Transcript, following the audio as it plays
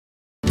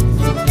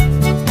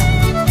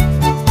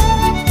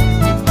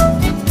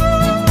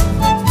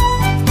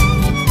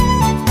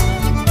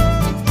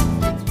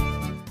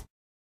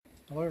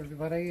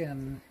everybody,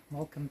 and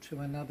welcome to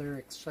another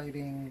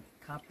exciting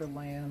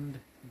Copperland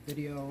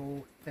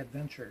video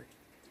adventure.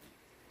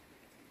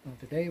 So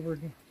today we're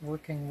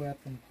working with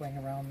and playing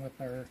around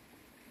with our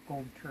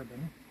gold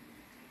turbine,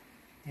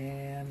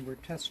 and we're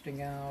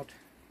testing out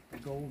the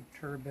gold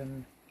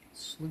turbine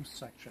sluice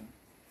section,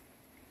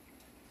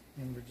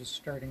 and we're just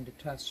starting to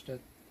test it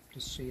to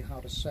see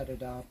how to set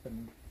it up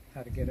and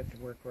how to get it to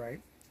work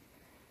right.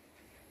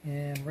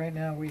 And right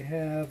now we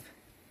have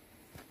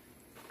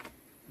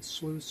the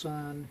sluice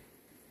on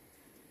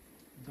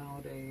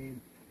about a,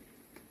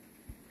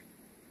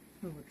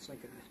 looks like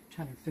a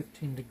 10 or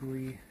 15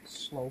 degree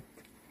slope.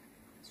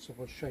 So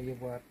we'll show you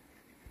what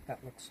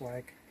that looks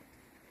like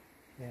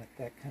at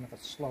that kind of a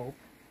slope.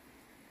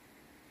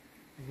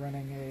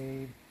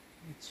 Running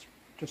it's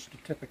just a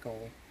typical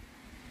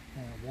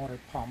water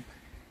pump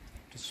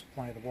to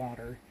supply the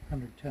water,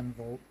 110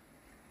 volt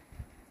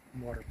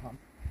water pump,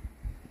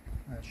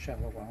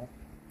 shallow well.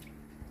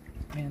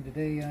 And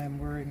today I'm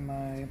wearing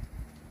my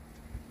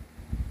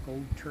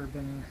gold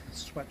turbine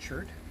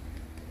sweatshirt,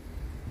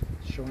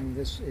 showing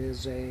this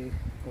is a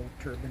gold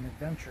turbine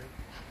adventure.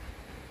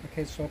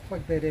 Okay, so I'll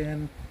plug that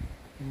in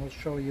and we'll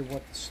show you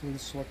what the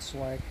sluice looks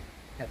like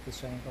at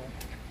this angle.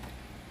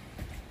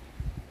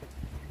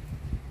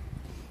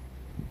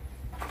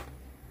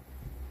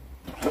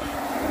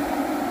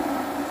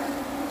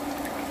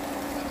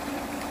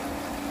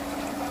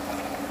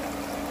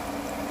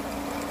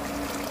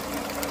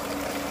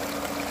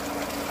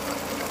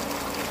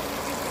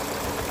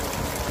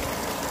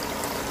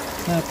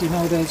 Now if you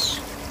notice,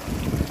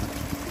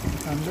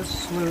 on this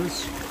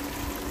sluice,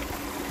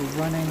 we're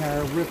running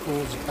our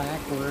ripples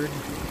backward,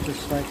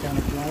 just like on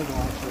a dry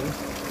washer.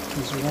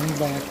 These are running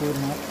backward,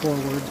 not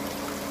forward,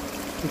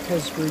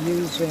 because we're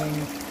using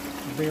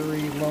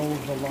very low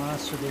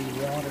velocity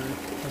water.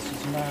 This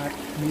is not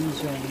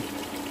using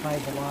high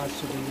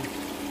velocity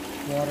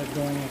water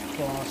going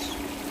across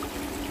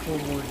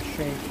forward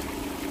shape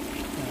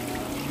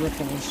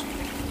ripples,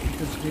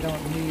 because we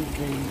don't need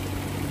the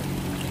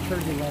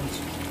turbulence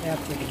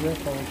after the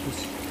ripple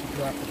just to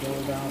drop the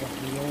gold out of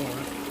the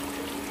ore.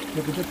 We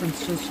have a different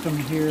system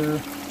here.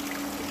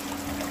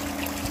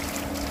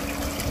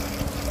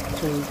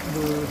 So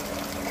we're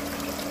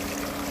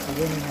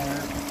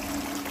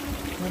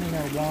running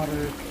our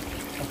water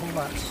a whole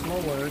lot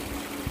slower,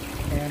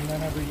 and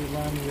whenever you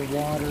run your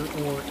water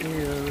or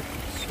air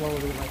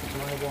slowly, like a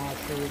dry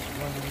washer is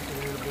running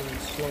air very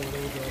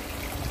slowly,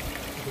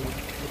 the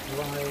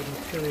dry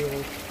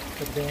material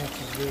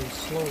advances very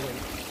slowly.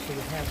 So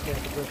you have to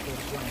have the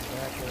ripples running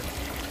backward.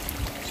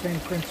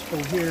 Same principle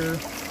here.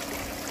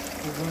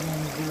 We're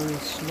running very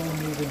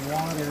slow-moving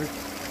water,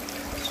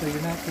 so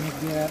you're not going to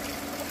get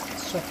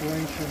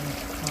separation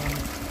on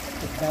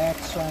the back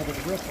side of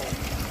the ripple.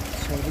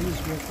 So these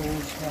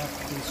ripples have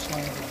to be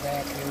slanted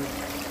backward,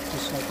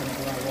 just like in a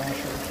dry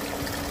washer.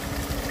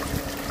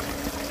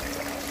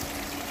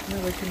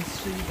 Here we can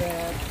see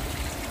that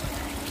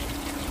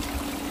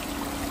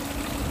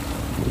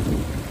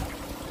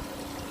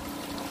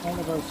all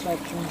of our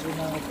sections are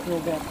now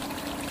filled up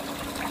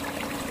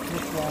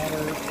with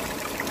water.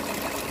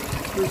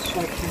 This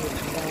section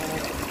is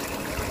not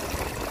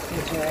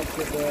as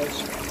active as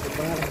the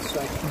bottom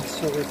section,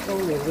 so we're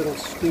probably a little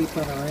steep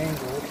on our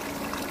angle.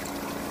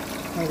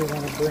 Probably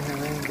want to bring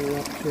our angle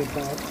up to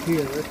about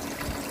here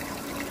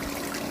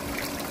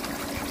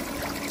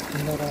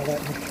and let all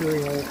that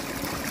material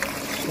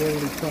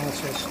slowly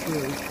process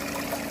through.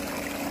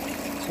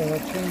 So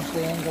I'll change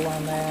the angle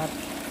on that,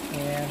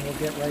 and we'll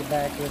get right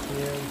back with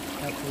you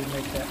after we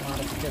make that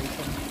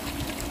modification.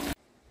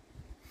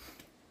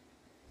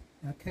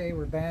 Okay,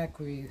 we're back.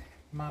 We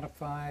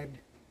modified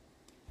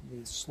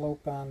the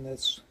slope on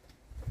this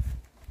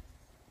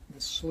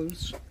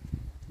sluice.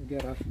 We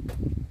got a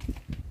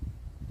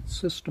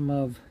system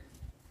of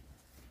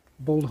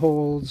bolt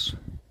holes,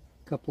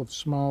 a couple of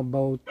small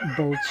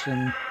boats,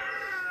 and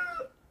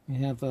we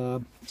have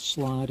a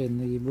slot in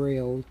the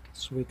rail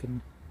so we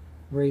can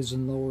raise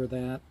and lower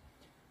that.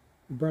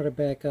 We brought it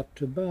back up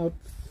to about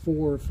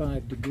 4 or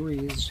 5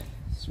 degrees,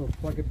 so we'll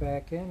plug it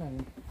back in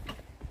and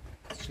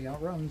see how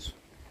it runs.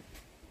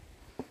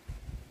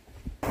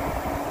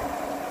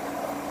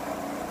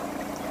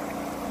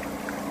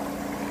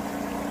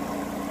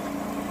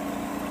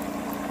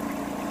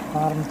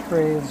 Bottom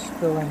tray is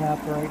filling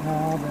up right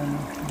now, then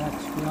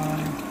next run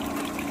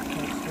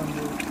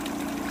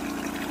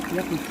the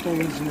upper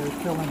trays are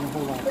filling a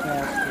whole lot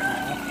faster now.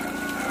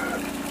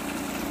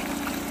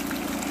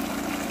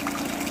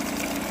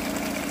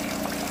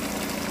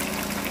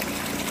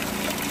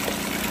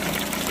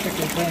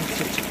 Chicken thinks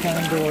it's a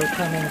condor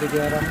coming to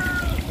get him.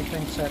 He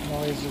thinks that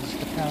noise is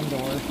the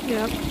condor.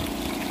 Yep.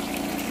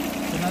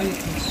 So now you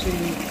can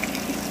see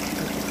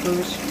that the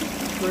first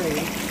tray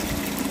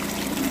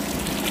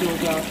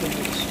filled up and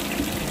it's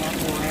a lot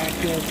more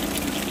active.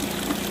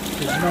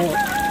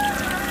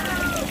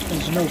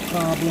 There's no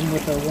problem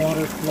with our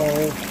water flow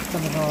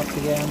coming off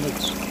the end.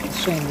 It's the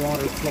same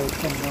water flow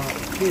coming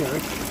off here.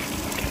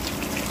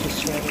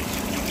 It's just that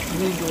it's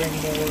lingering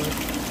more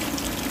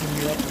in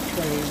the upper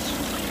phase.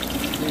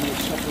 see the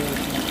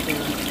separation up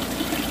there.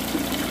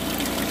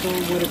 So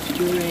what it's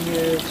doing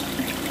is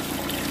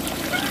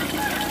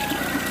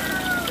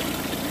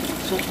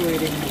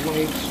separating the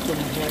lights from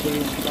the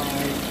heavies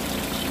by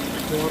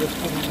water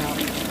coming up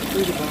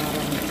through the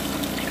bottom,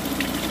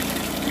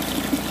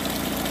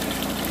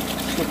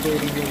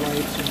 separating your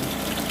lights and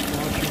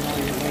washing all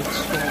your light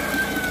stuff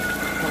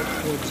out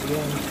towards the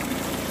end.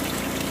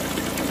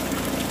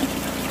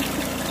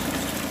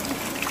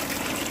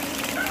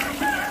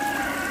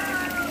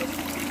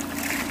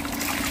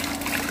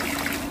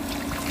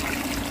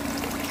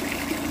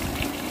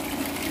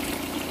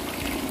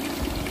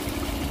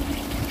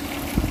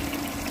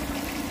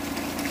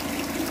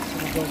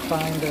 Go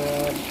find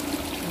a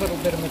little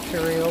bit of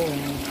material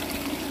and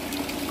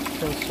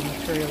throw some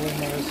material in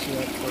there, see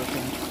how it's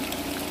working.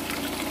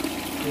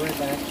 Be right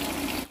back.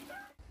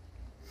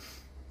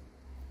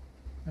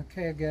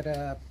 Okay, I got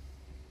a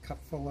cup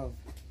full of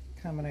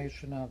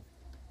combination of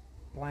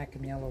black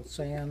and yellow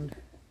sand.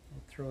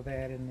 I'll throw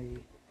that in the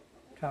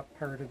top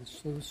part of the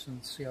sluice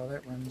and see how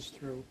that runs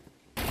through.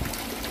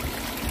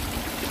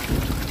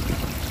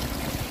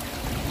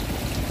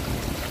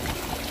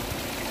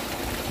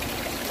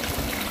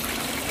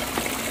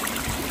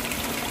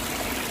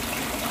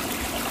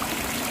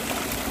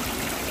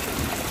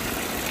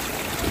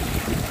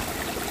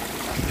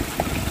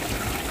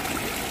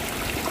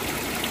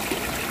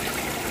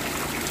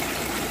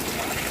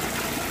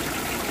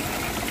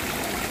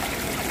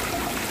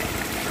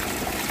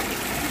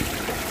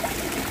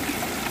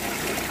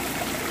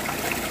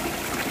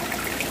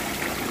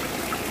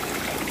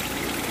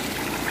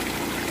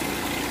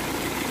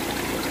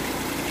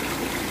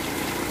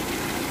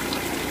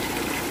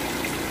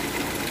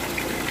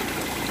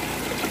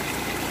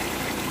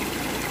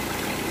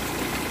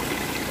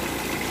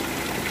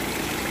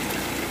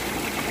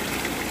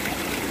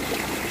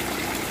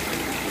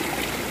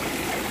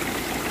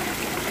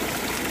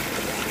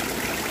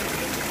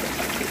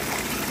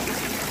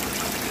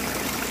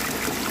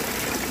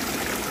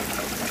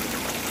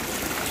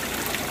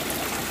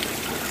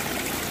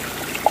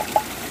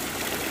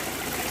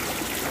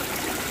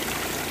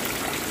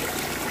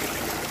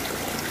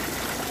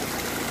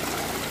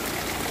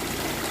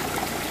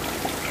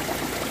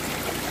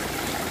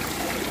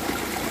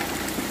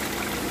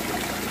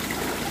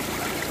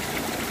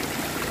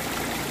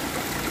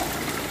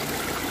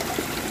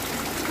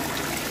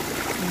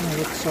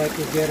 Looks like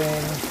we're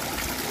getting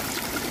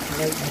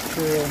light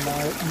material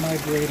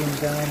migrating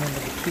down into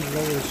the two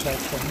lower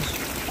sections.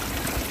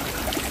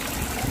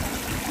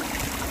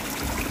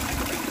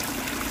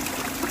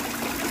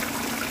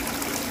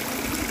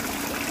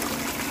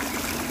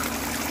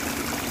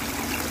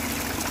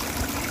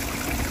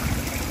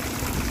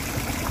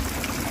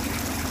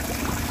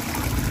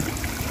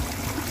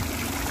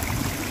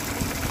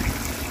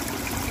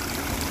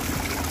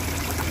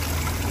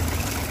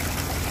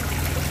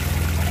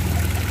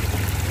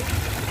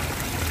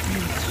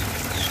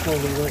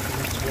 Slowly working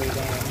its way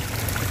down.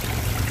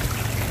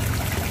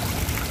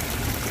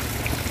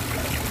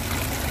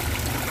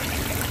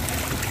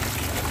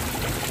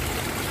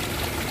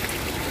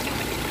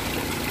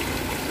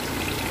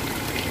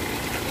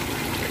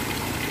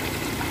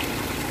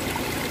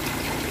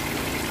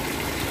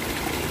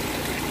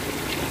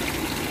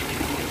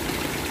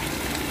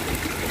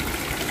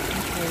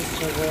 Okay,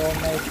 so we'll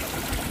make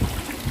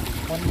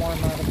one more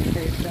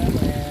modification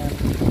and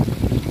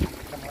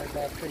come right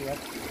back to you.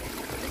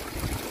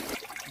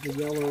 The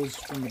yellows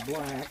from the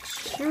blacks.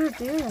 Sure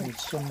did.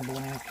 There's some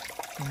black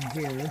in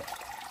here.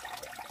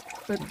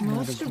 But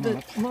most of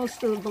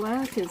the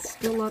black is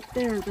still up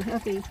there, the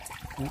heavy.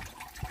 Yep.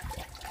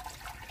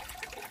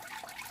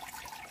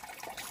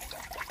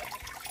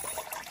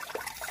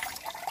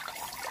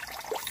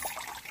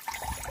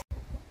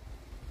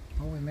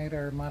 Well, we made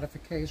our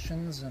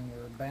modifications and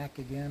we're back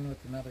again with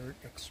another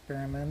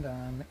experiment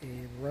on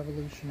a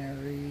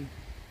revolutionary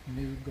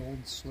new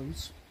gold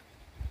sluice.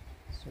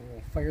 So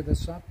we'll fire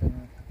this up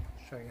and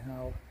show you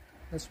how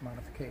this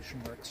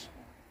modification works.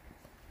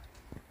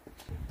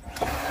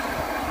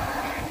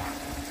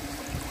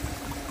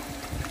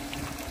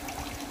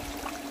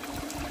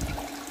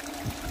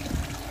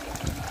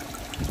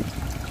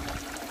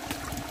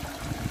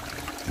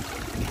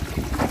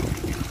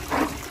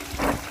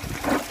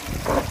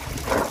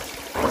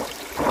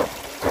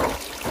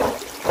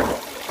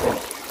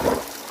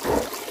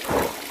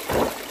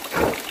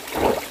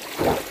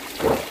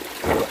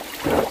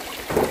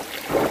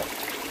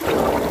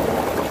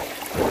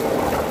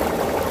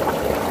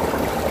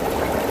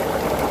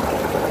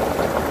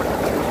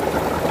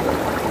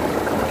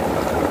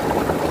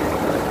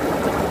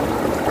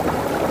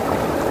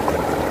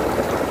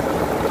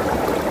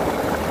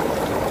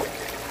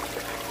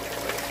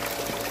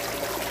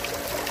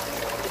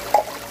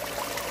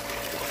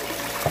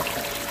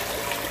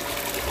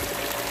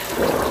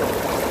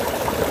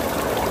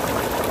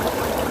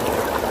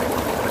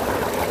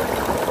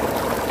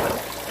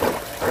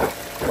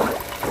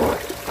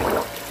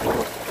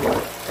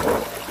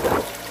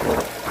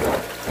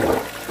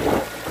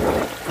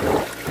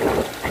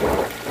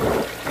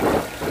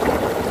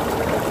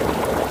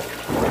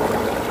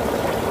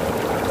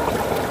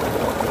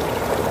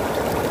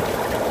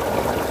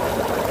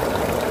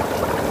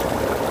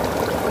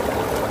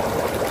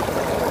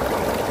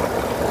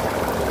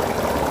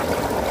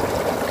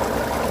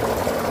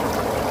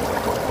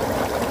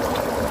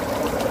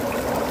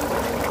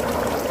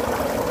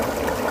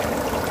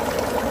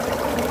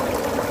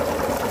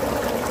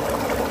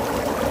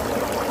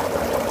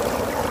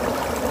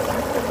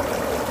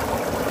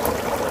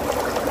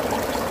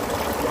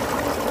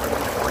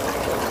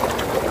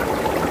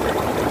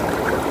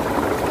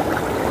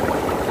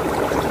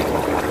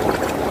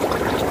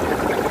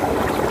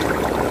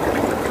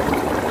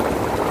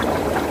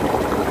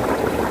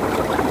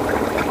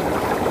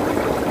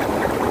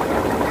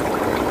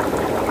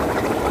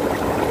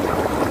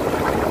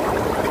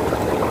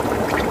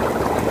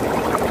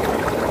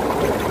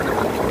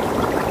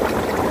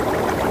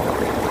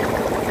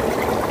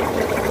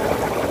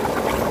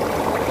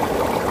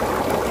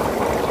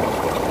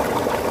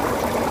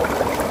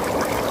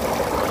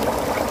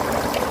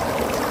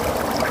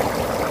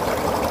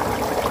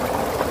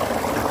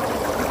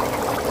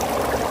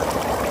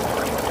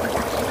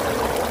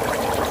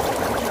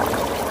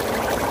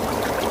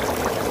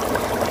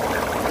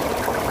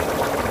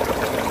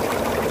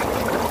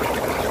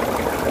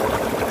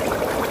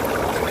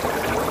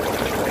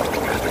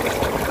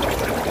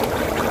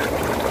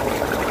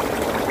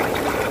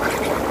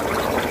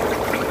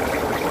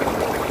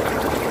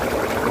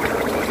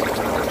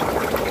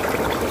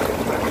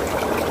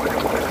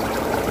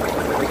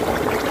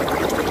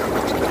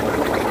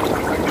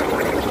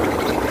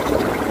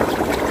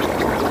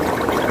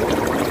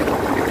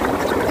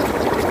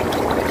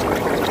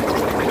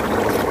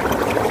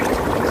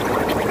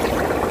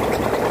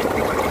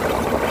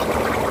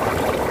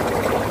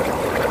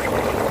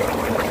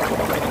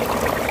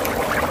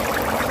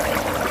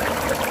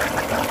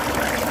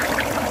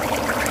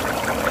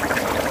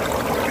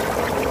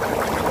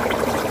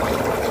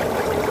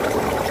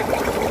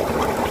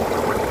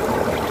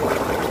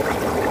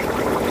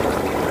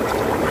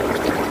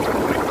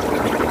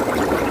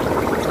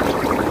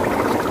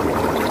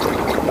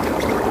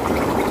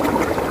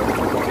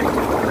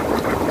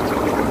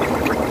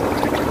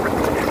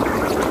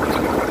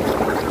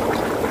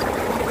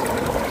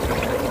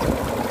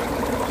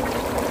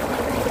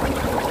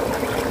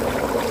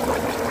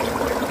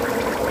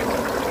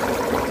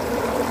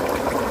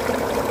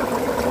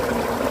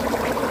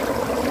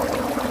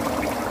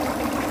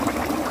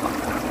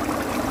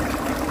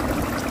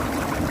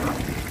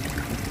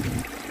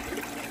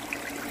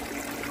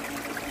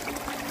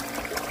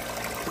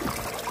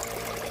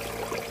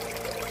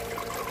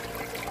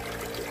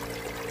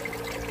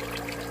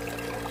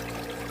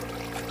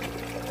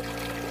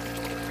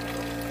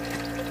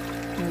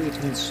 Here you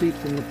can see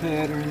from the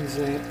patterns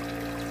that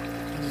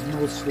is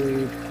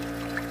mostly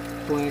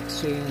black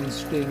sand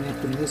staying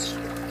up in this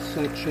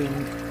section.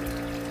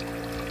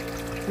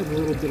 Have a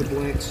little bit of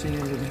black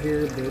sand in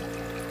here, but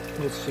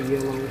mostly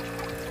yellow.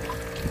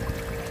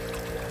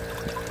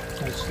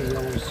 Mostly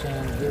yellow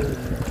sand here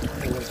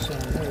and yellow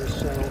sand there,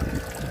 so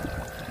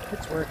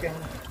it's working.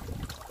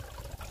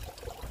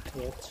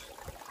 It's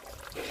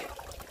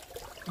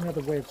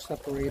another way of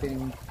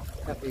separating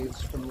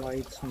heavies from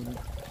lights and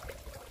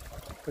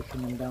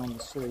pushing them down the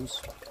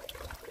sluice.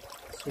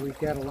 So we've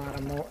got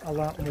a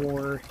lot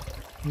more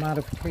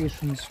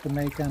modifications to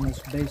make on this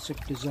basic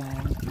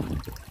design.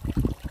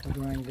 We're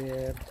going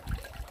to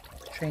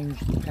change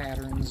the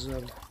patterns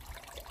of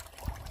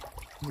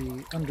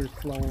the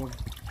underflow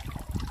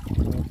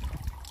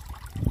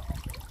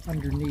of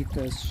underneath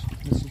this.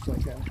 This is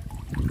like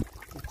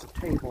it's a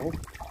table,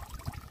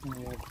 and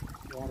we have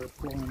water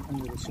flowing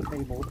under this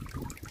table.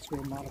 So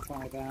we'll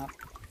modify that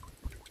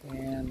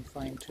and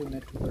fine tune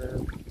it to where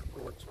it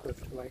works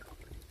perfectly.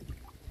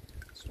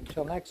 So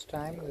until next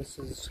time, this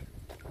is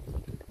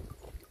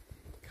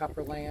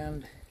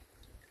Copperland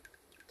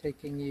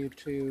taking you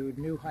to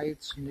new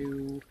heights,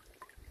 new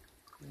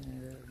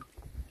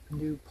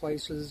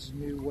places,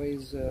 new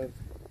ways of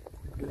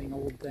doing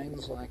old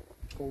things like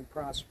gold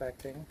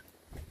prospecting.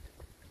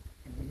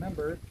 And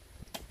remember,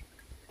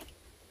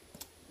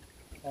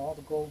 all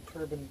the Gold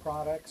Turbine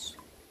products,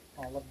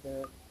 all of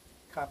the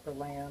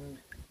Copperland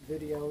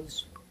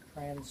videos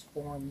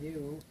transform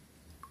you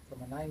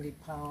from a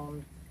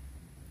 90-pound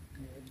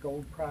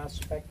gold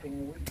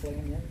prospecting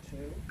weakling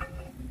into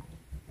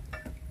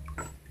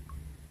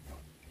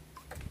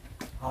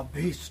a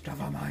beast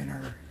of a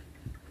miner.